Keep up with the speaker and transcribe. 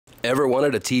Ever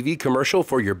wanted a TV commercial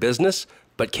for your business,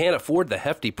 but can't afford the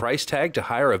hefty price tag to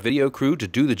hire a video crew to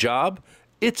do the job?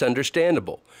 It's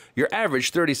understandable. Your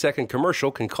average 30-second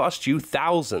commercial can cost you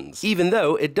thousands, even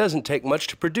though it doesn't take much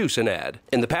to produce an ad.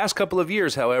 In the past couple of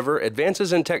years, however,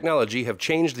 advances in technology have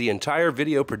changed the entire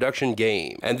video production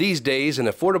game. And these days, an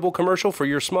affordable commercial for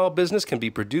your small business can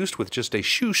be produced with just a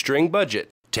shoestring budget.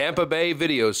 Tampa Bay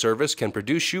Video Service can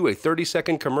produce you a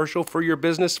 30-second commercial for your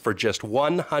business for just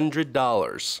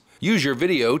 $100. Use your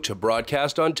video to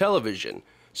broadcast on television,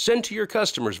 send to your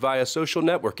customers via social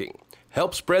networking,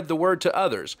 help spread the word to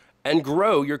others, and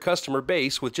grow your customer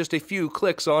base with just a few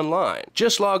clicks online.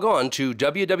 Just log on to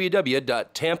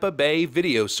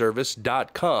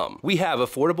www.tampabayvideoservice.com. We have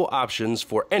affordable options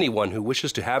for anyone who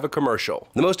wishes to have a commercial.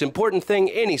 The most important thing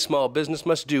any small business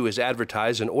must do is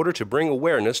advertise in order to bring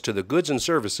awareness to the goods and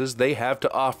services they have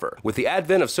to offer. With the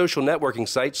advent of social networking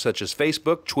sites such as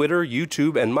Facebook, Twitter,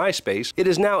 YouTube, and MySpace, it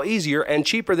is now easier and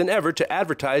cheaper than ever to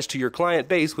advertise to your client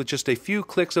base with just a few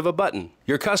clicks of a button.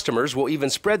 Your customers will even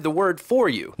spread the word for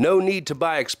you. No need to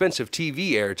buy expensive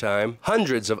TV airtime.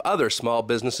 Hundreds of other small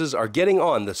businesses are getting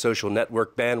on the social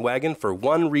network bandwagon for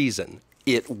one reason: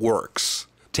 it works.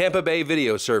 Tampa Bay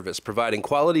Video Service, providing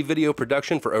quality video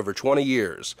production for over 20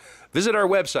 years. Visit our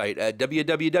website at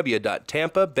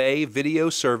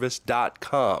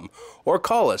www.tampabayvideoservice.com or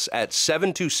call us at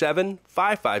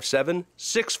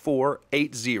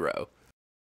 727-557-6480.